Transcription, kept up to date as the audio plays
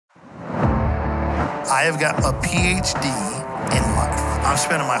I have got a PhD in life. I'm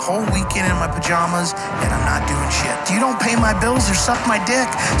spending my whole weekend in my pajamas, and I'm not doing shit. You don't pay my bills or suck my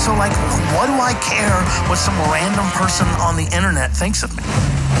dick. So, like, what do I care what some random person on the internet thinks of me?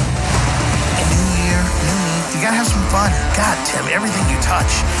 A new year, new me. You gotta have some fun. God, Tim, everything you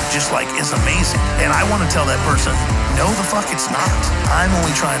touch just, like, is amazing. And I want to tell that person, no, the fuck it's not. I'm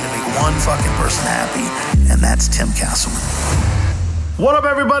only trying to make one fucking person happy, and that's Tim Castleman. What up,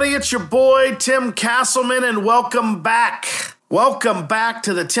 everybody? It's your boy, Tim Castleman, and welcome back. Welcome back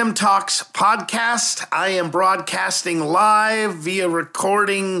to the Tim Talks podcast. I am broadcasting live via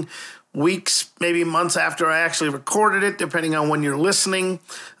recording weeks, maybe months after I actually recorded it, depending on when you're listening,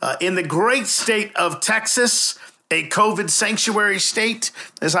 in the great state of Texas, a COVID sanctuary state,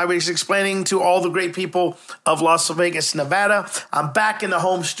 as I was explaining to all the great people of Las Vegas, Nevada. I'm back in the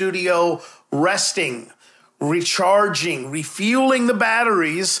home studio, resting, recharging, refueling the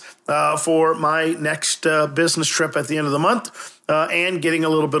batteries for my next business trip at the end of the month and getting a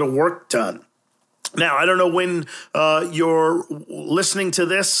little bit of work done. Now, I don't know when you're listening to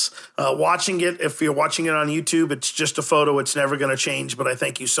this, watching it. If you're watching it on YouTube, it's just a photo. It's never going to change, but I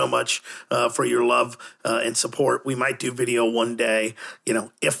thank you so much for your love and support. We might do video one day,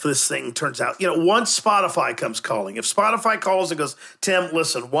 if this thing turns out, once Spotify comes calling. If Spotify calls and goes, Tim,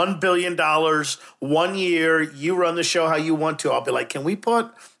 listen, $1 billion, 1 year, you run the show how you want to. I'll be like, can we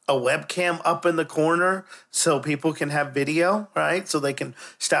put a webcam up in the corner so people can have video, right? So they can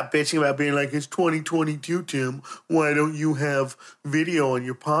stop bitching about being like, it's 2022, Tim. Why don't you have video on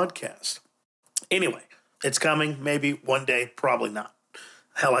your podcast? Anyway, it's coming. Maybe one day, probably not.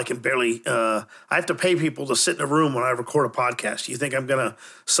 Hell, I can barely, I have to pay people to sit in a room when I record a podcast. You think I'm going to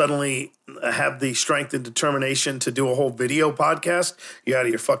suddenly have the strength and determination to do a whole video podcast? You're out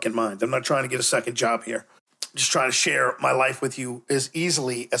of your fucking mind. I'm not trying to get a second job here. Just trying to share my life with you as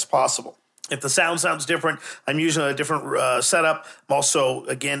easily as possible. If the sound sounds different, I'm using a different setup. I'm also,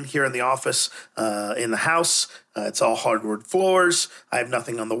 again, here in the office, in the house. It's all hardwood floors. I have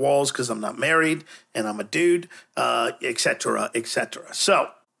nothing on the walls because I'm not married and I'm a dude, et cetera, et cetera.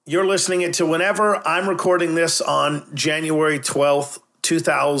 So you're listening to whenever. I'm recording this on January 12th,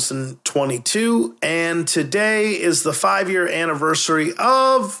 2022. And today is the 5-year anniversary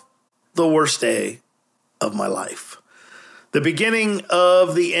of the worst day of my life. The beginning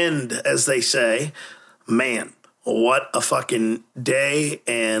of the end, as they say. Man, what a fucking day.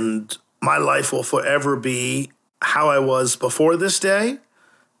 And my life will forever be how I was before this day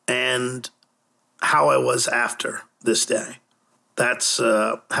and how I was after this day. That's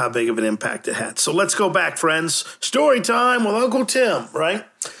how big of an impact it had. So let's go back, friends. Story time with Uncle Tim, right?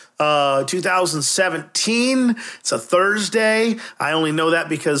 2017. It's a Thursday. I only know that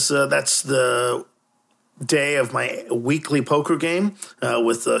because that's the day of my weekly poker game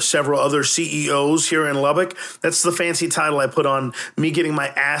with several other CEOs here in Lubbock. That's the fancy title I put on me getting my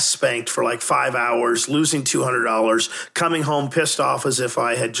ass spanked for like 5 hours, losing $200, coming home pissed off as if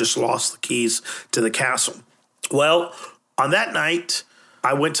I had just lost the keys to the castle. Well, on that night,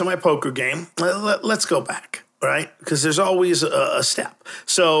 I went to my poker game. Let's go back, right? Because there's always a step.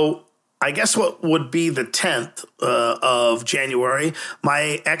 So I guess what would be the 10th of January,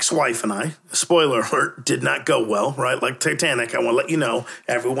 my ex-wife and I, spoiler alert, did not go well, right? Like Titanic, I want to let you know,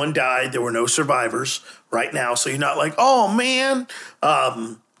 everyone died. There were no survivors right now. So you're not like, oh, man.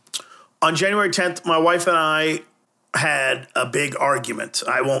 On January 10th, my wife and I had a big argument.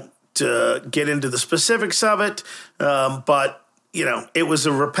 I won't get into the specifics of it, but it was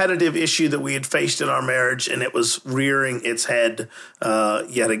a repetitive issue that we had faced in our marriage, and it was rearing its head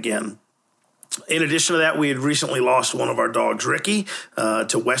yet again. In addition to that, we had recently lost one of our dogs, Ricky,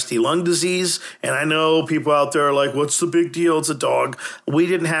 to Westy lung disease. And I know people out there are like, what's the big deal? It's a dog. We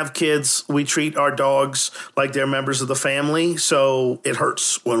didn't have kids. We treat our dogs like they're members of the family. So it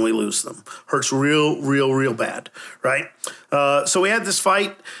hurts when we lose them. Hurts real bad, right? So we had this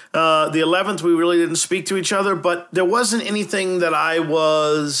fight. The 11th, we really didn't speak to each other, but there wasn't anything that I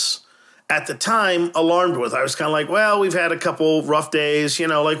was at the time alarmed with. I was kind of like, well, we've had a couple rough days,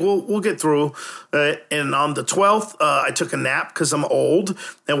 we'll get through. And on the 12th, I took a nap because I'm old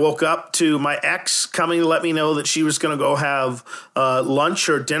and woke up to my ex coming to let me know that she was going to go have lunch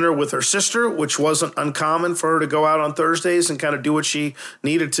or dinner with her sister, which wasn't uncommon for her to go out on Thursdays and kind of do what she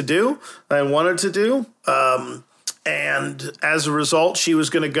needed to do and wanted to do. And as a result, she was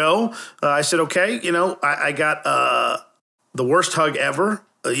going to go. I said, okay, I got the worst hug ever.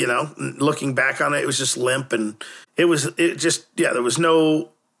 Looking back on it, it was just limp, and there was no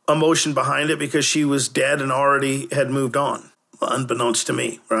emotion behind it because she was dead and already had moved on, unbeknownst to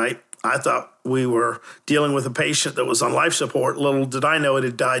me, right? I thought we were dealing with a patient that was on life support. Little did I know it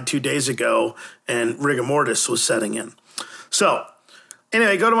had died 2 days ago, and rigor mortis was setting in. So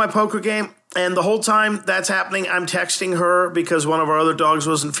anyway, go to my poker game, and the whole time that's happening, I'm texting her because one of our other dogs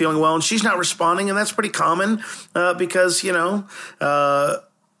wasn't feeling well, and she's not responding, and that's pretty common because,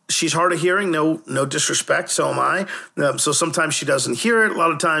 she's hard of hearing, no disrespect, so am I. So sometimes she doesn't hear it. A lot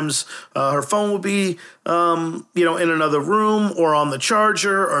of times her phone will be, in another room or on the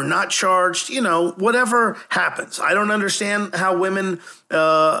charger or not charged, whatever happens. I don't understand how women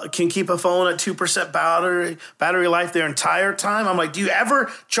can keep a phone at 2% battery life their entire time. I'm like, do you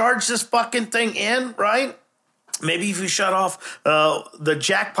ever charge this fucking thing in, right? Maybe if you shut off the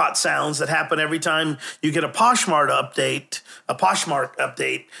jackpot sounds that happen every time you get a Poshmark update,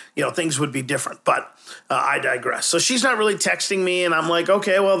 things would be different. But I digress. So she's not really texting me, and I'm like,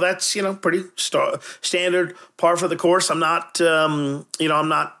 okay, well, that's, pretty standard, par for the course. I'm not, I'm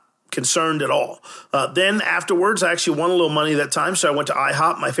not concerned at all. Then afterwards, I actually won a little money that time, so I went to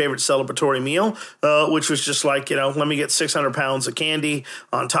IHOP, my favorite celebratory meal, which was just like, let me get 600 pounds of candy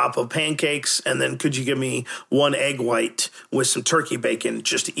on top of pancakes, and then could you give me one egg white with some turkey bacon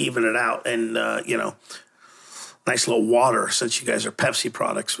just to even it out, and, nice little water, since you guys are Pepsi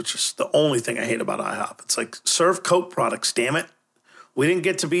products, which is the only thing I hate about IHOP. It's like, serve Coke products, damn it. We didn't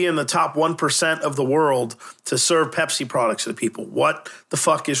get to be in the top 1% of the world to serve Pepsi products to people. What the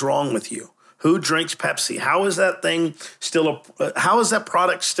fuck is wrong with you? Who drinks Pepsi? How is that thing still, how is that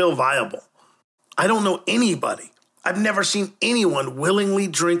product still viable? I don't know anybody. I've never seen anyone willingly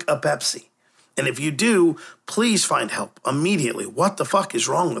drink a Pepsi. And if you do, please find help immediately. What the fuck is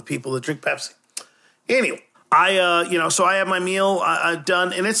wrong with people that drink Pepsi? Anyway. So I have my meal I've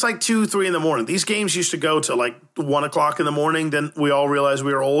done, and it's like 2, 3 in the morning. These games used to go to like 1 o'clock in the morning. Then we all realized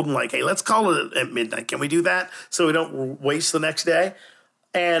we were old and like, hey, let's call it at midnight. Can we do that so we don't waste the next day?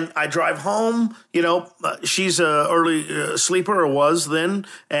 And I drive home, she's a early sleeper, or was then.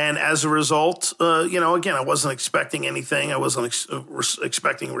 And as a result, again, I wasn't expecting anything. I wasn't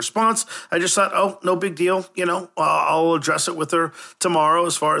expecting a response. I just thought, oh, no big deal. I'll address it with her tomorrow,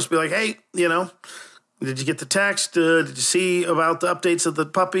 as far as be like, hey, did you get the text? Did you see about the updates of the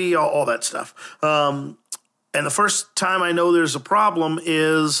puppy? All that stuff. And the first time I know there's a problem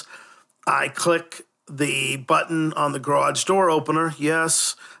is I click the button on the garage door opener.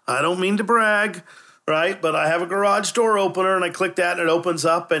 Yes, I don't mean to brag, right? But I have a garage door opener, and I click that, and it opens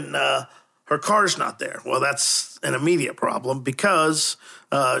up, and her car's not there. Well, that's an immediate problem because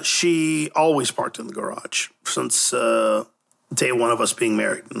she always parked in the garage since day one of us being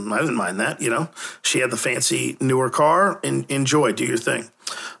married. And I didn't mind that, She had the fancy newer car, and enjoy, do your thing.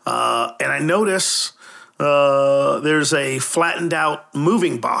 And I notice there's a flattened out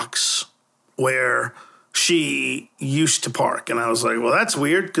moving box where she used to park. And I was like, well, that's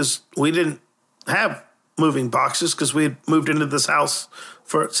weird, because we didn't have moving boxes because we had moved into this house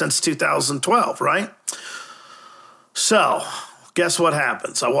since 2012, right? So guess what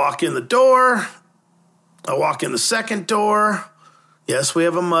happens? I walk in the door. I walk in the second door. Yes, we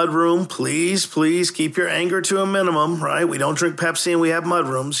have a mud room. Please keep your anger to a minimum, right? We don't drink Pepsi, and we have mud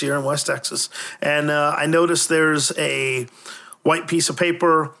rooms here in West Texas. And I noticed there's a white piece of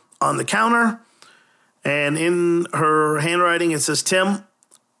paper on the counter, and in her handwriting it says, Tim,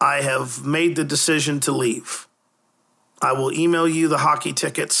 I have made the decision to leave. I will email you the hockey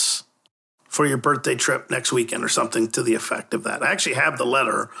tickets for your birthday trip next weekend, or something to the effect of that. I actually have the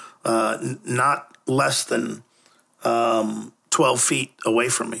letter not less than 12 feet away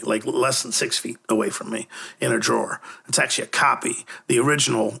from me, like less than 6 feet away from me, in a drawer. It's actually a copy. The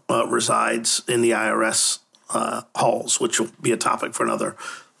original resides in the IRS halls, which will be a topic for another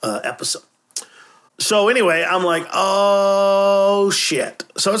episode. So anyway, I'm like, oh, shit.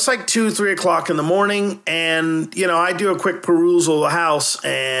 So it's like 2, 3 o'clock in the morning, and, I do a quick perusal of the house,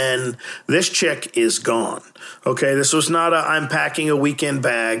 and this chick is gone. Okay, this was not I'm packing a weekend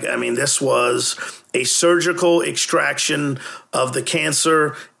bag. I mean, this was a surgical extraction of the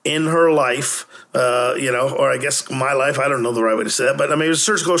cancer in her life, or I guess my life. I don't know the right way to say that, but I mean, it was a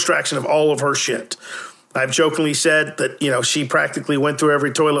surgical extraction of all of her shit. I've jokingly said that, she practically went through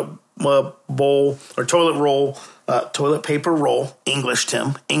every toilet bowl or toilet paper roll, English,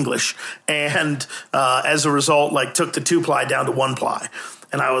 Tim, English. And as a result, took the 2-ply down to 1-ply.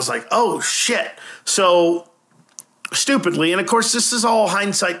 And I was like, oh, shit. So stupidly, and of course, this is all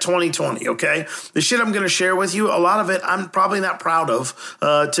hindsight 2020, okay? The shit I'm going to share with you, a lot of it I'm probably not proud of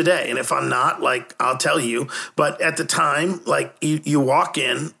today. And if I'm not, I'll tell you. But at the time, you walk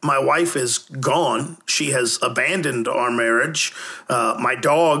in, my wife is gone. She has abandoned our marriage. My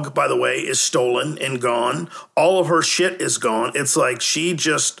dog, by the way, is stolen and gone. All of her shit is gone. It's like she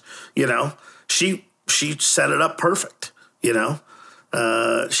just, she set it up perfect, you know.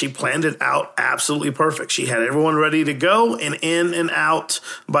 She planned it out absolutely perfect. She had everyone ready to go and in and out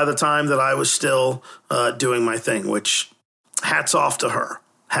by the time that I was still doing my thing, which hats off to her.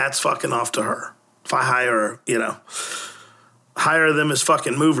 Hats fucking off to her. If I hire them as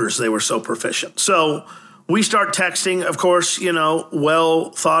fucking movers, they were so proficient. So we start texting, of course,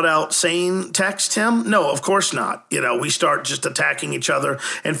 well thought out, sane text him. No, of course not. We start just attacking each other.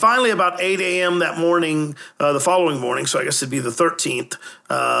 And finally, about 8 a.m. that morning, the following morning, so I guess it'd be the 13th,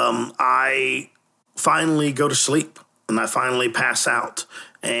 I finally go to sleep and I finally pass out.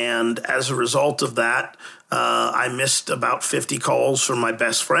 And as a result of that, I missed about 50 calls from my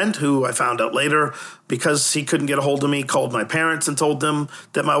best friend, who I found out later, because he couldn't get a hold of me, called my parents and told them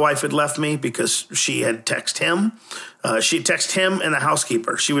that my wife had left me because she had texted him. She had texted him and the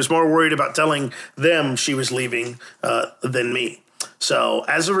housekeeper. She was more worried about telling them she was leaving than me. So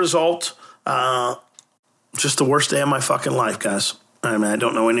as a result, just the worst day of my fucking life, guys. I mean, I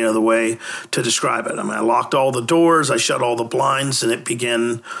don't know any other way to describe it. I mean, I locked all the doors, I shut all the blinds, and it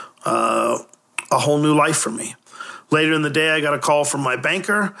began a whole new life for me. Later in the day, I got a call from my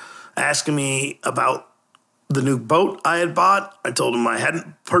banker asking me about the new boat I had bought. I told him I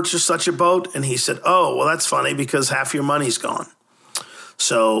hadn't purchased such a boat, and he said, "Oh, well, that's funny because half your money's gone."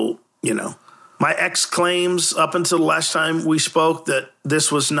 So, my ex claims up until the last time we spoke that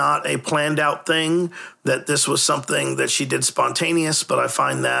this was not a planned out thing, that this was something that she did spontaneous, but I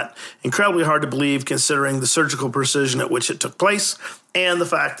find that incredibly hard to believe considering the surgical precision at which it took place and the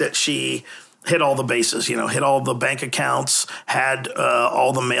fact that she hit all the bases, hit all the bank accounts, had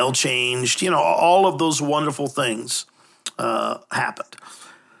all the mail changed, all of those wonderful things happened.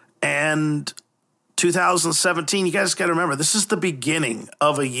 And 2017, you guys got to remember, this is the beginning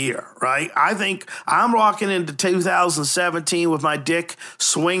of a year, right? I think I'm walking into 2017 with my dick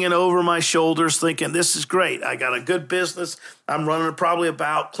swinging over my shoulders thinking, this is great. I got a good business. I'm running probably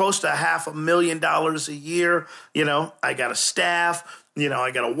about close to $500,000 a year. I got a staff.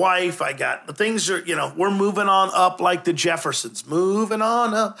 I got a wife. I got things are, we're moving on up like the Jeffersons. Moving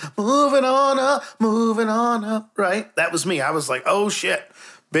on up, moving on up, moving on up, right? That was me. I was like, oh shit.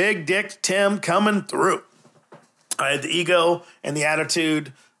 Big Dick Tim coming through. I had the ego and the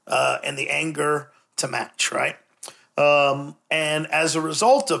attitude and the anger to match, right? And as a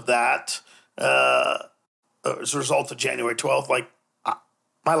result of that, as a result of January 12th,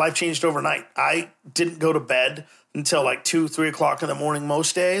 my life changed overnight. I didn't go to bed until 2, 3 o'clock in the morning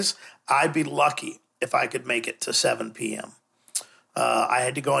most days. I'd be lucky if I could make it to 7 p.m. I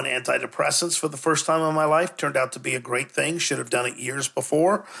had to go on antidepressants for the first time in my life. Turned out to be a great thing. Should have done it years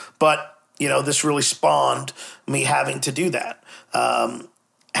before. But, this really spawned me having to do that.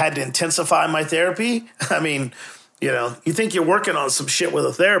 Had to intensify my therapy. I mean, you think you're working on some shit with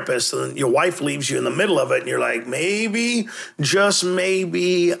a therapist and your wife leaves you in the middle of it and you're like, maybe, just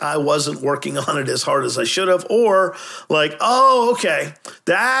maybe I wasn't working on it as hard as I should have. Or oh, okay,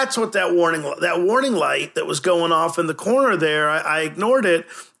 that's what that warning light that was going off in the corner there, I ignored it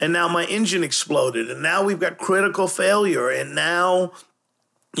and now my engine exploded and now we've got critical failure and now,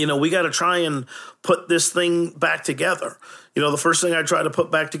 we got to try and put this thing back together. The first thing I tried to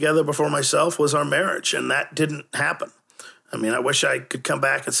put back together before myself was our marriage, and that didn't happen. I mean, I wish I could come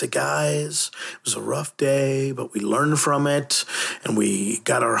back and say, guys, it was a rough day, but we learned from it, and we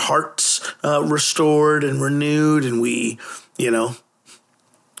got our hearts restored and renewed, and we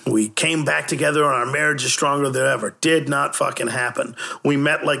came back together, and our marriage is stronger than ever. Did not fucking happen. We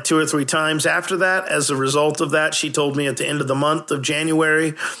met 2 or 3 times after that. As a result of that, she told me at the end of the month of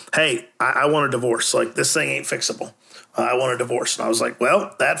January, hey, I want a divorce. This thing ain't fixable. I want a divorce. And I was like,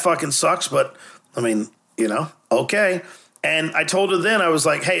 well, that fucking sucks, but I mean, okay. And I told her then, I was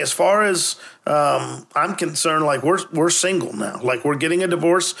like, hey, as far as I'm concerned, we're single now. We're getting a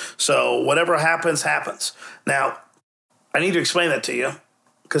divorce, so whatever happens, happens. Now, I need to explain that to you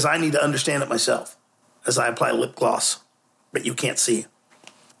because I need to understand it myself as I apply lip gloss, but you can't see.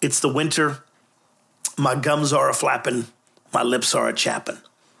 It's the winter. My gums are a-flapping. My lips are a-chapping.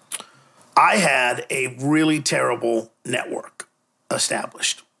 I had a really terrible network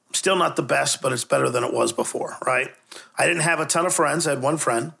established. Still not the best, but it's better than it was before, right? I didn't have a ton of friends. I had one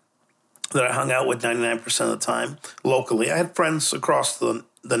friend that I hung out with 99% of the time locally. I had friends across the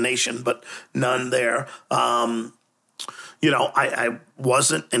nation, but none there. I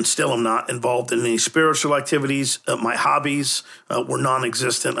wasn't and still am not involved in any spiritual activities. My hobbies were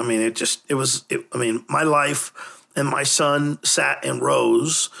non-existent. I mean, my life and my son sat and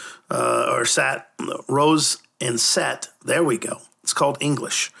rose and set. There we go. It's called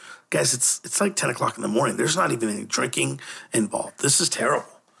English. Guys, it's 10 o'clock in the morning. There's not even any drinking involved. This is terrible.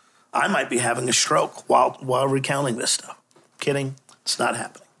 I might be having a stroke while recounting this stuff. Kidding. It's not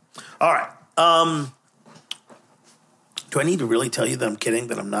happening. All right. Do I need to really tell you that I'm kidding,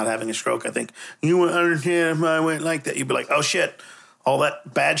 that I'm not having a stroke? I think you wouldn't understand if I went like that. You'd be like, oh, shit. All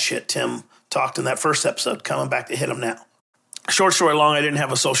that bad shit Tim talked in that first episode, coming back to hit him now. Short story long, I didn't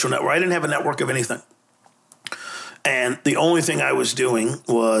have a social network. I didn't have a network of anything. And the only thing I was doing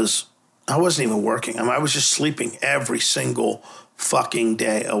was I wasn't even working. I was just sleeping every single fucking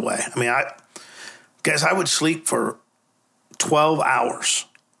day away. I would sleep for 12 hours.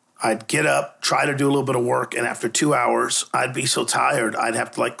 I'd get up, try to do a little bit of work, and after 2 hours, I'd be so tired, I'd have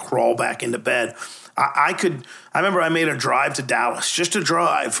to crawl back into bed. I remember I made a drive to Dallas, just a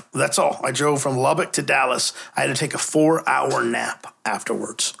drive. That's all. I drove from Lubbock to Dallas. I had to take a 4-hour nap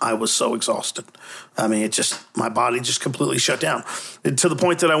afterwards. I was so exhausted. My body just completely shut down to the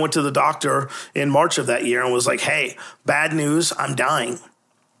point that I went to the doctor in March of that year and was like, hey, bad news, I'm dying.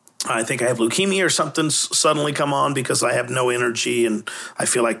 I think I have leukemia or something suddenly come on because I have no energy and I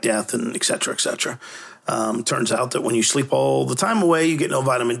feel like death and et cetera, et cetera. Turns out that when you sleep all the time away, you get no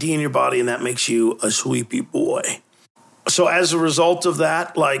vitamin D in your body, and that makes you a sleepy boy. So as a result of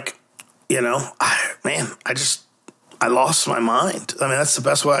that, I lost my mind. That's the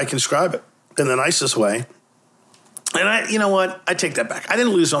best way I can describe it, in the nicest way. And you know what? I take that back. I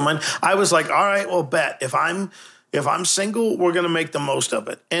didn't lose my mind. I was like, all right, well, bet if I'm single, we're going to make the most of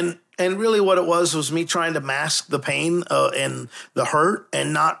it. And really what it was me trying to mask the pain and the hurt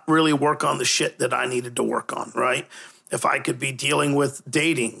and not really work on the shit that I needed to work on, right? If I could be dealing with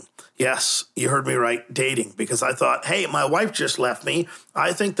dating, yes, you heard me right, dating, because I thought, hey, my wife just left me.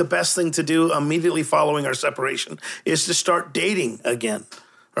 I think the best thing to do immediately following our separation is to start dating again,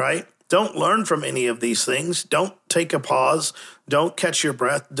 right? Don't learn from any of these things. Don't take a pause. Don't catch your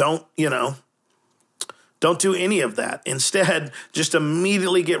breath. Don't do any of that. Instead, just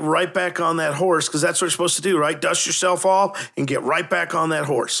immediately get right back on that horse, because that's what you're supposed to do, right? Dust yourself off and get right back on that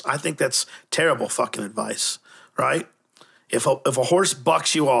horse. I think that's terrible fucking advice, right? If a horse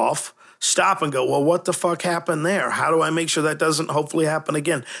bucks you off, stop and go, well, what the fuck happened there? How do I make sure that doesn't hopefully happen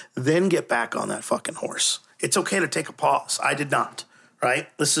again? Then get back on that fucking horse. It's okay to take a pause. I did not, right?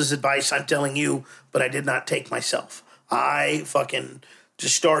 This is advice I'm telling you, but I did not take myself. I fucking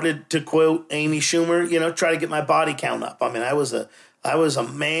just started to quote Amy Schumer, try to get my body count up. I was a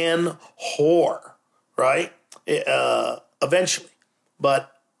man whore, right? Eventually.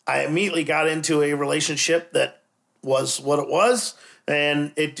 But I immediately got into a relationship that was what it was.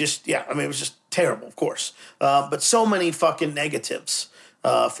 And it just, it was just terrible, of course. But so many fucking negatives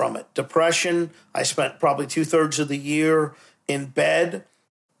from it. Depression. I spent probably 2/3 of the year in bed.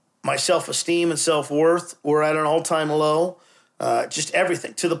 My self-esteem and self-worth were at an all-time low. Just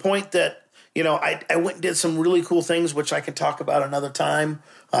everything, to the point that, I went and did some really cool things, which I can talk about another time.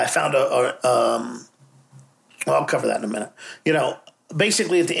 I found I'll cover that in a minute.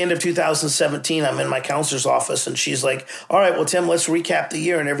 Basically at the end of 2017, I'm in my counselor's office and she's like, all right, well, Tim, let's recap the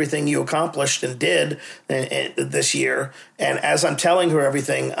year and everything you accomplished and did this year. And as I'm telling her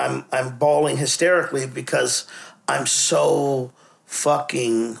everything, I'm bawling hysterically because I'm so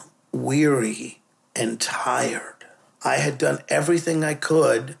fucking weary and tired. I had done everything I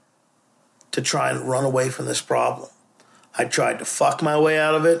could to try and run away from this problem. I tried to fuck my way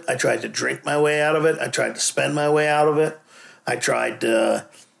out of it. I tried to drink my way out of it. I tried to spend my way out of it. I tried to,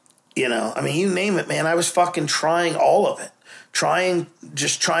 you name it, man. I was fucking trying all of it. Trying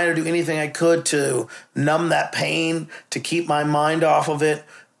to do anything I could to numb that pain, to keep my mind off of it,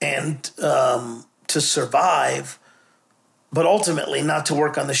 and to survive. But ultimately not to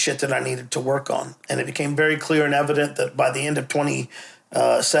work on the shit that I needed to work on. And it became very clear and evident that by the end of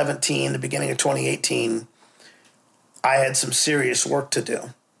 2017, the beginning of 2018, I had some serious work to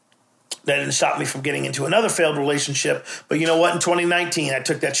do. That didn't stop me from getting into another failed relationship. But you know what? In 2019, I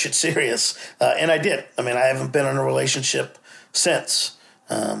took that shit serious. And I did. I haven't been in a relationship since.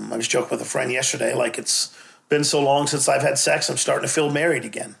 I was joking with a friend yesterday, it's been so long since I've had sex, I'm starting to feel married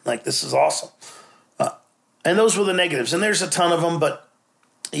again. This is awesome. And those were the negatives. And there's a ton of them, but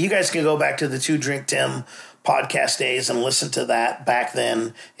you guys can go back to the Two Drink Tim podcast days and listen to that back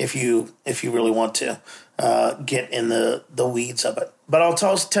then if you really want to get in the weeds of it. But I'll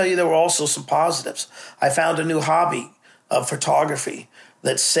tell you there were also some positives. I found a new hobby of photography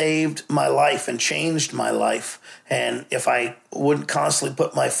that saved my life and changed my life. And if I wouldn't constantly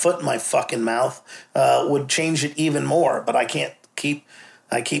put my foot in my fucking mouth, would change it even more. But I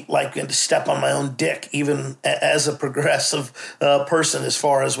keep liking to step on my own dick, even as a progressive person, as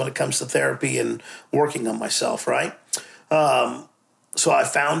far as when it comes to therapy and working on myself, right? So I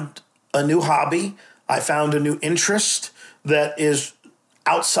found a new hobby. I found a new interest that is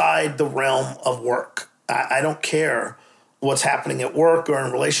outside the realm of work. I don't care what's happening at work or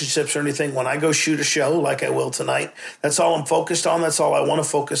in relationships or anything. When I go shoot a show like I will tonight, that's all I'm focused on. That's all I want to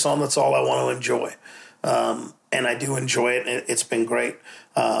focus on. That's all I want to enjoy. And I do enjoy it. It's been great.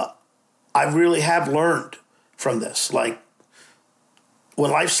 I really have learned from this. Like, when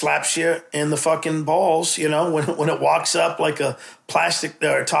life slaps you in the fucking balls, you know, when it walks up like a plastic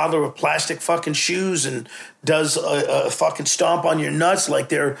or a toddler with plastic fucking shoes and does a fucking stomp on your nuts like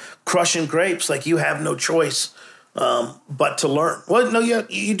they're crushing grapes, like you have no choice but to learn. Well, no,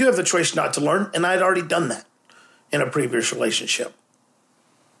 you do have the choice not to learn, and I'd already done that in a previous relationship.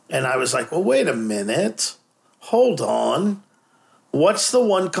 And I was like, well, wait a minute. Hold on. What's the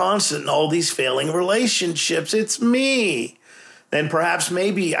one constant in all these failing relationships? It's me. Then perhaps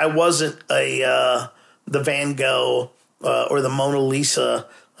maybe I wasn't the Van Gogh or the Mona Lisa,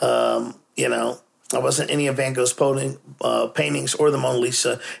 you know. I wasn't any of Van Gogh's paintings or the Mona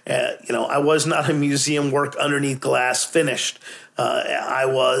Lisa. You know, I was not a museum work underneath glass finished. I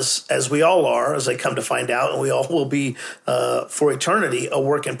was, as we all are, as I come to find out, and we all will be for eternity, a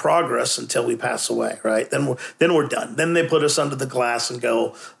work in progress until we pass away, right? Then we're done. Then they put us under the glass and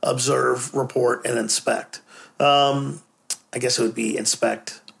go observe, report, and inspect. I guess it would be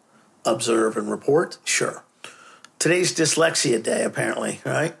inspect, observe, and report. Sure. Today's dyslexia day, apparently,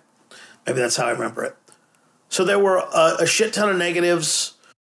 right? Maybe that's how I remember it. So there were a shit ton of negatives,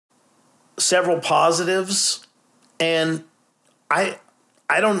 several positives, and I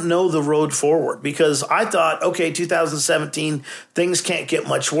don't know the road forward, because I thought, okay, 2017, things can't get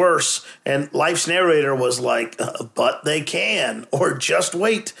much worse. And life's narrator was like, but they can, or just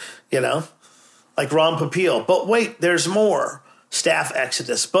wait, you know. Like Ron Popeil, but wait, there's more. Staff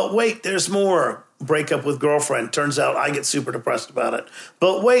exodus, but wait, there's more. Breakup with girlfriend. Turns out I get super depressed about it.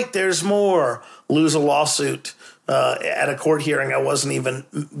 But wait, there's more. Lose a lawsuit at a court hearing I wasn't even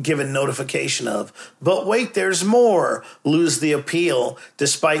given notification of. But wait, there's more. Lose the appeal,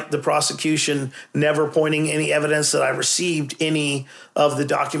 despite the prosecution never pointing any evidence that I received any of the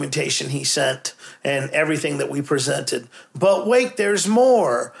documentation he sent and everything that we presented. But wait, there's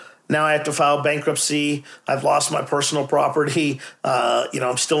more. Now I have to file bankruptcy. I've lost my personal property.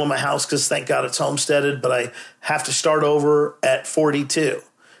 I'm still in my house because thank God it's homesteaded, but I have to start over at 42.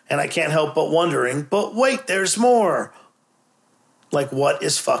 And I can't help but wondering, but wait, there's more. Like, what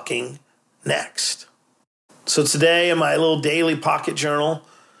is fucking next? So today in my little daily pocket journal,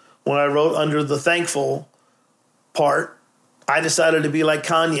 when I wrote under the thankful part, I decided to be like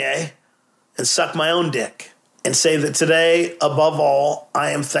Kanye and suck my own dick. And say that today, above all,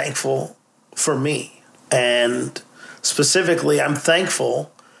 I am thankful for me. And specifically, I'm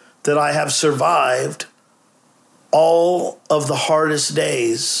thankful that I have survived all of the hardest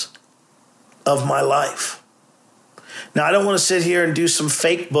days of my life. Now, I don't want to sit here and do some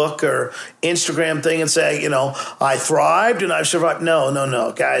fake book or Instagram thing and say, I thrived and I've survived.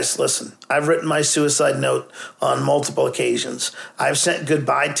 No. Guys, listen, I've written my suicide note on multiple occasions. I've sent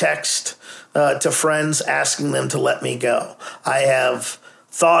goodbye text to friends asking them to let me go. I have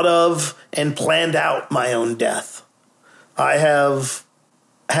thought of and planned out my own death. I have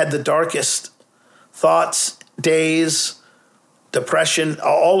had the darkest thoughts, days, depression,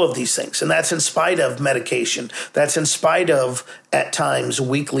 all of these things. And that's in spite of medication. That's in spite of, at times,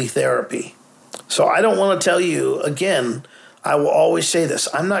 weekly therapy. So I don't want to tell you, again, I will always say this.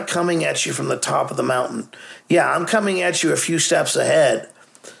 I'm not coming at you from the top of the mountain. Yeah, I'm coming at you a few steps ahead.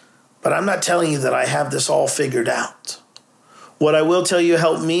 But I'm not telling you that I have this all figured out. What I will tell you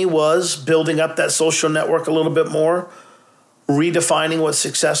helped me was building up that social network a little bit more, redefining what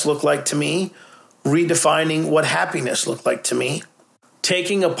success looked like to me, redefining what happiness looked like to me,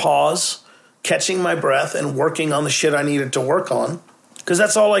 taking a pause, catching my breath, and working on the shit I needed to work on, because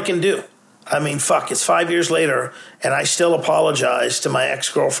that's all I can do. I mean, fuck, it's 5 years later, and I still apologize to my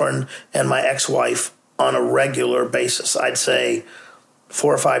ex-girlfriend and my ex-wife on a regular basis. I'd say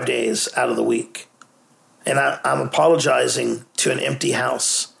 4 or 5 days out of the week. And I'm apologizing to an empty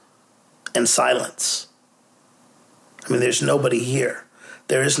house and silence. I mean, there's nobody here.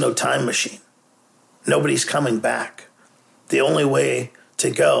 There is no time machine. Nobody's coming back. The only way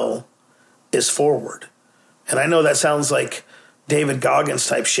to go is forward. And I know that sounds like David Goggins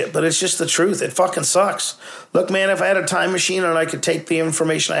type shit, but it's just the truth. It fucking sucks. Look, man, if I had a time machine and I could take the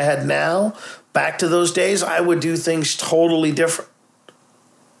information I had now back to those days, I would do things totally different.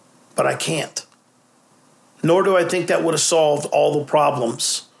 But I can't. Nor do I think that would have solved all the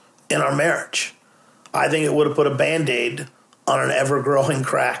problems in our marriage. I think it would have put a Band-Aid on an ever-growing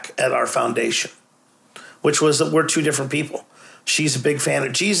crack at our foundation, which was that we're two different people. She's a big fan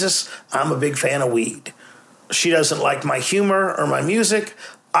of Jesus. I'm a big fan of weed. She doesn't like my humor or my music.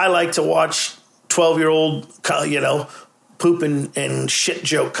 I like to watch 12-year-old, poop and shit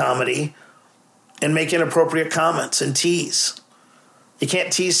joke comedy and make inappropriate comments and tease. You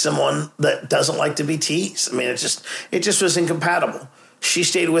can't tease someone that doesn't like to be teased. I mean, it just was incompatible. She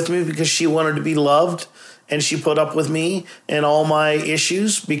stayed with me because she wanted to be loved, and she put up with me and all my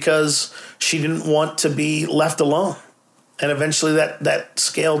issues because she didn't want to be left alone. And eventually that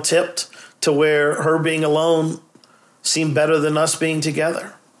scale tipped to where her being alone seemed better than us being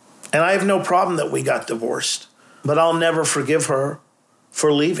together. And I have no problem that we got divorced, but I'll never forgive her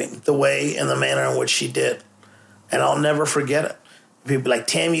for leaving the way and the manner in which she did. And I'll never forget it. People be like,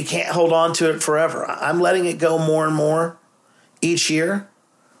 Tam, you can't hold on to it forever. I'm letting it go more and more each year.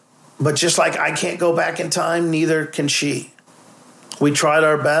 But just like I can't go back in time, neither can she. We tried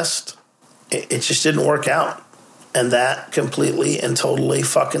our best. It just didn't work out. And that completely and totally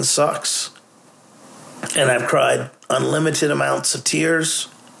fucking sucks. And I've cried unlimited amounts of tears.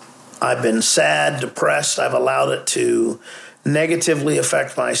 I've been sad, depressed. I've allowed it to negatively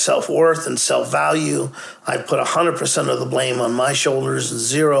affect my self-worth and self-value. I put 100% of the blame on my shoulders and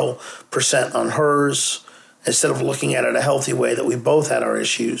 0% on hers, instead of looking at it a healthy way that we both had our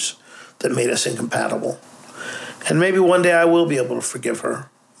issues that made us incompatible. And maybe one day I will be able to forgive her,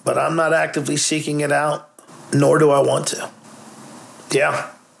 but I'm not actively seeking it out, nor do I want to.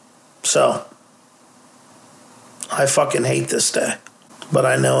 Yeah. So, I fucking hate this day, but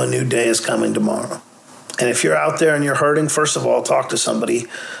I know a new day is coming tomorrow. And if you're out there and you're hurting, first of all, talk to somebody.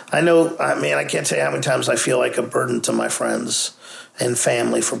 I can't tell you how many times I feel like a burden to my friends and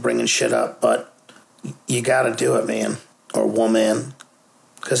family for bringing shit up, but you got to do it, man, or woman,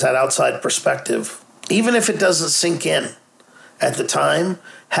 because that outside perspective, even if it doesn't sink in at the time,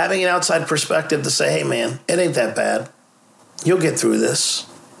 having an outside perspective to say, hey, man, it ain't that bad. You'll get through this.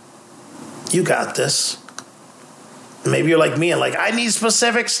 You got this. Maybe you're like me and like, I need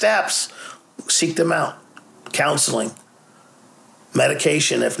specific steps. Seek them out. Counseling,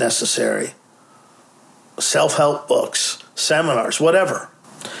 medication if necessary, self-help books, seminars, whatever.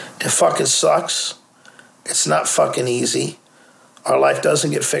 It fucking sucks. It's not fucking easy. Our life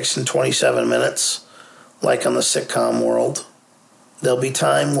doesn't get fixed in 27 minutes like on the sitcom world. There'll be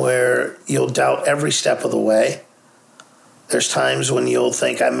time where you'll doubt every step of the way. There's times when you'll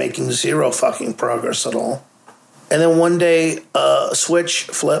think I'm making zero fucking progress at all. And then one day a switch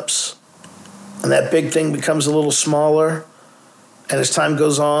flips and that big thing becomes a little smaller, and as time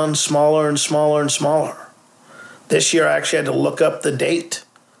goes on, smaller and smaller and smaller. This year I actually had to look up the date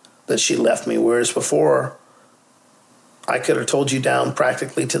that she left me, whereas before I could have told you down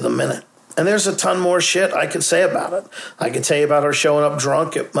practically to the minute. And there's a ton more shit I could say about it. I could tell you about her showing up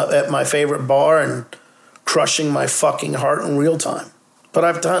drunk at my favorite bar and crushing my fucking heart in real time. But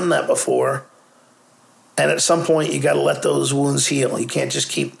I've done that before. And at some point, you got to let those wounds heal. You can't just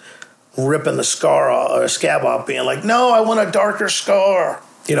keep ripping the scar off, or scab off, being like, no, I want a darker scar.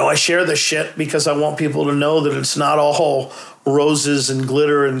 I share this shit because I want people to know that it's not all roses and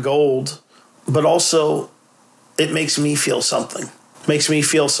glitter and gold, but also it makes me feel something. It makes me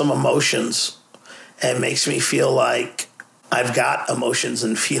feel some emotions, and makes me feel like I've got emotions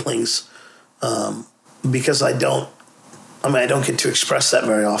and feelings, because I don't get to express that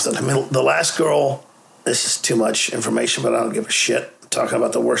very often. The last girl, this is too much information, but I don't give a shit. Talking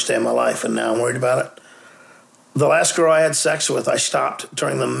about the worst day of my life, and now I'm worried about it. The last girl I had sex with, I stopped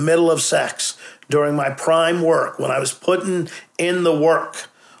during the middle of sex, during my prime work, when I was putting in the work,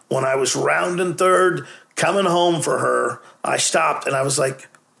 when I was rounding third, coming home for her. I stopped, and I was like,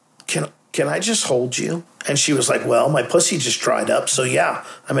 can I just hold you? And she was like, well, my pussy just dried up, so yeah.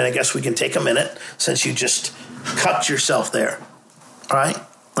 I guess we can take a minute since you just cut yourself there. All right?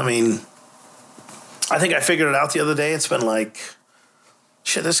 I think I figured it out the other day. It's been like,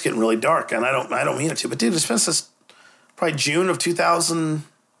 shit, this is getting really dark, and I don't mean it to. But dude, it's been since probably June of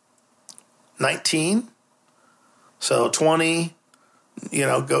 2019. So 20,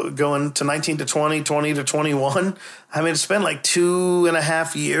 going to 19 to 20, 20 to 21. It's been like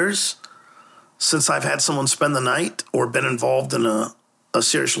 2.5 years since I've had someone spend the night or been involved in a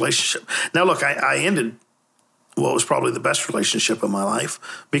serious relationship. Now, look, I ended what was probably the best relationship of my life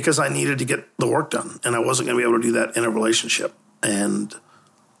because I needed to get the work done, and I wasn't going to be able to do that in a relationship. And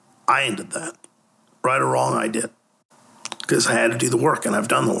I ended that. Right or wrong, I did. Because I had to do the work, and I've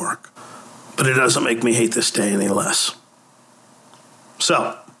done the work. But it doesn't make me hate this day any less.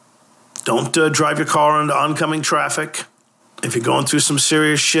 So, don't drive your car into oncoming traffic. If you're going through some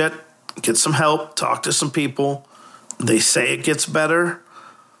serious shit, get some help, talk to some people. They say it gets better.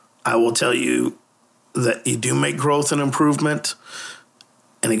 I will tell you that you do make growth and improvement.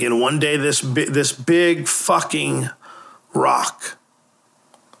 And again, one day this big fucking rock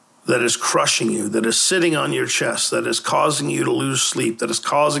that is crushing you, that is sitting on your chest, that is causing you to lose sleep, that is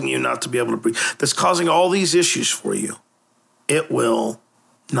causing you not to be able to breathe, that's causing all these issues for you, it will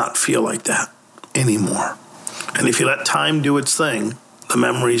not feel like that anymore. And if you let time do its thing, the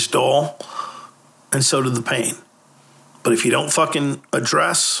memories dull, and so do the pain. But if you don't fucking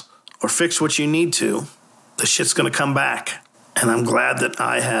address or fix what you need to, the shit's going to come back. And I'm glad that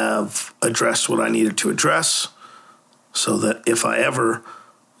I have addressed what I needed to address so that if I ever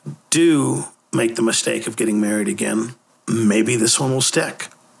do make the mistake of getting married again, maybe this one will stick.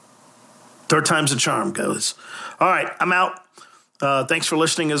 Third time's a charm, guys. All right, I'm out. Thanks for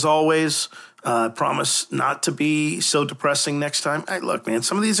listening as always. I promise not to be so depressing next time. Hey, look, man,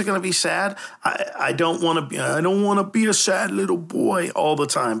 some of these are going to be sad. I don't want to be a sad little boy all the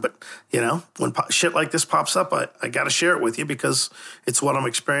time. But, you know, when shit like this pops up, I got to share it with you because it's what I'm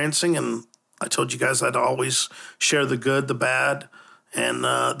experiencing. And I told you guys I'd always share the good, the bad, and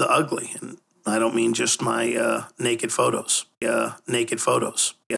the ugly. And I don't mean just my naked photos. Yeah.